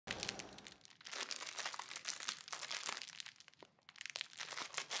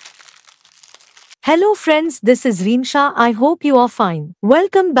Hello friends, this is Reemsha. I hope you are fine.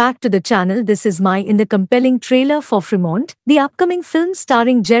 Welcome back to the channel. This is my in the compelling trailer for FREMONT, the upcoming film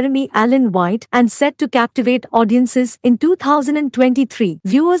starring Jeremy Allen White and set to captivate audiences in 2023.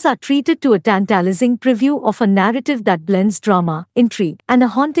 Viewers are treated to a tantalizing preview of a narrative that blends drama, intrigue, and a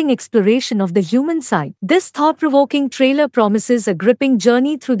haunting exploration of the human side. This thought-provoking trailer promises a gripping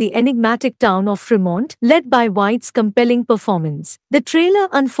journey through the enigmatic town of FREMONT, led by White's compelling performance. The trailer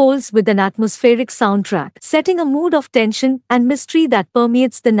unfolds with an atmospheric soundtrack, setting a mood of tension and mystery that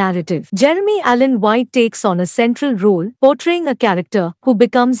permeates the narrative. Jeremy Allen White takes on a central role, portraying a character who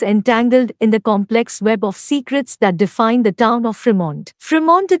becomes entangled in the complex web of secrets that define the town of FREMONT.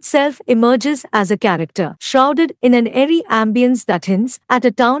 FREMONT itself emerges as a character, shrouded in an eerie ambience that hints at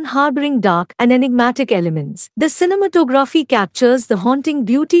a town harboring dark and enigmatic elements. The cinematography captures the haunting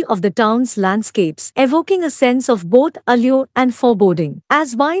beauty of the town's landscapes, evoking a sense of both allure and foreboding.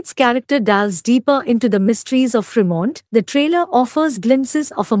 As White's character delves deeper into the mysteries of FREMONT, the trailer offers glimpses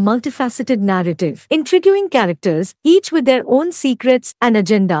of a multifaceted narrative. Intriguing characters, each with their own secrets and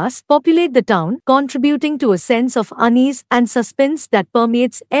agendas, populate the town, contributing to a sense of unease and suspense that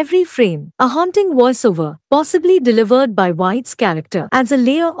permeates every frame. A haunting voiceover, possibly delivered by White's character, adds a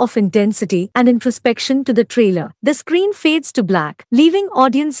layer of intensity and introspection to the trailer. The screen fades to black, leaving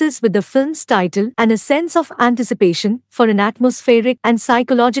audiences with the film's title and a sense of anticipation for an atmospheric and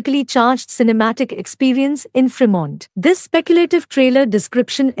psychologically charged cinematic experience in FREMONT. This speculative trailer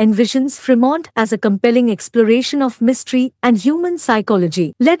description envisions FREMONT as a compelling exploration of mystery and human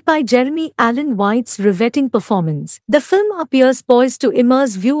psychology, led by Jeremy Allen White's riveting performance. The film appears poised to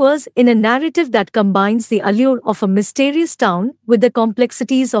immerse viewers in a narrative that combines the allure of a mysterious town with the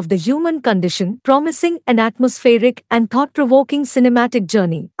complexities of the human condition, promising an atmospheric and thought-provoking cinematic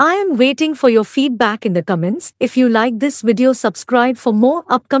journey. I am waiting for your feedback in the comments. If you like this video, subscribe for more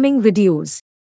upcoming videos.